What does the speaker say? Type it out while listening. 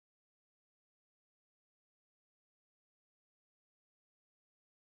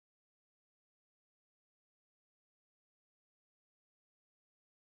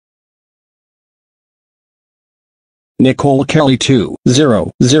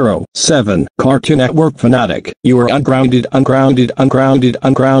NicoleKelly2007, Cartoon Network Fanatic. You are ungrounded, ungrounded, ungrounded,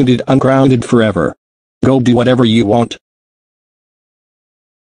 ungrounded, ungrounded forever. Go do whatever you want.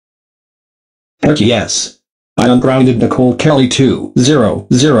 Heck yes. I ungrounded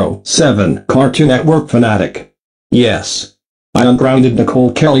NicoleKelly2007, Cartoon Network Fanatic. Yes. I ungrounded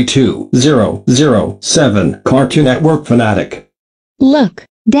NicoleKelly2007, Cartoon Network Fanatic. Look,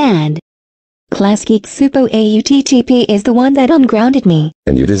 Dad. Class Geek Supo AUTTP is the one that ungrounded me.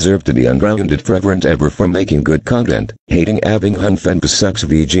 And you deserve to be ungrounded forever and ever for making good content, hating having hunfen sucks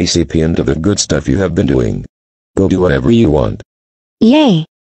VGCP and other good stuff you have been doing. Go do whatever you want. Yay.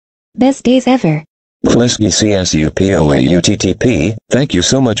 Best days ever. Klesky CSUPOAUTTP, thank you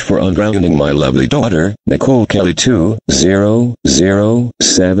so much for ungrounding my lovely daughter,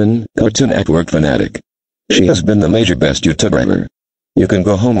 NicoleKelly2007, Cartoon Network Fanatic. She has been the major best YouTuber ever. You can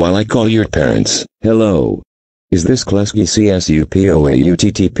go home while I call your parents. Hello. Is this Klesky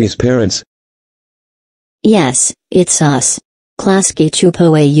CSUPOAUTTP's parents? Yes, it's us. Klasky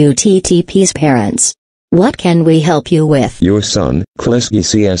CSUPOAUTTP's parents. What can we help you with? Your son, Klesky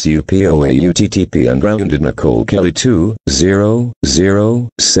CSUPOAUTTP ungrounded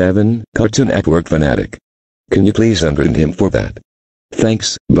NicoleKelly2007, Cartoon Network Fanatic. Can you please unground him for that?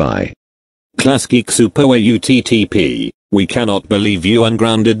 Thanks, bye. Klasky CSUPOAUTTP, we cannot believe you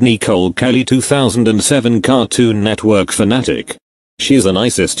ungrounded NicoleKelly2007 Cartoon Network Fanatic. She's the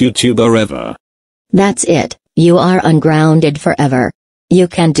nicest YouTuber ever. That's it, you are ungrounded forever. You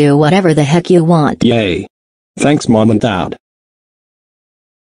can do whatever the heck you want. Yay. Thanks Mom and Dad.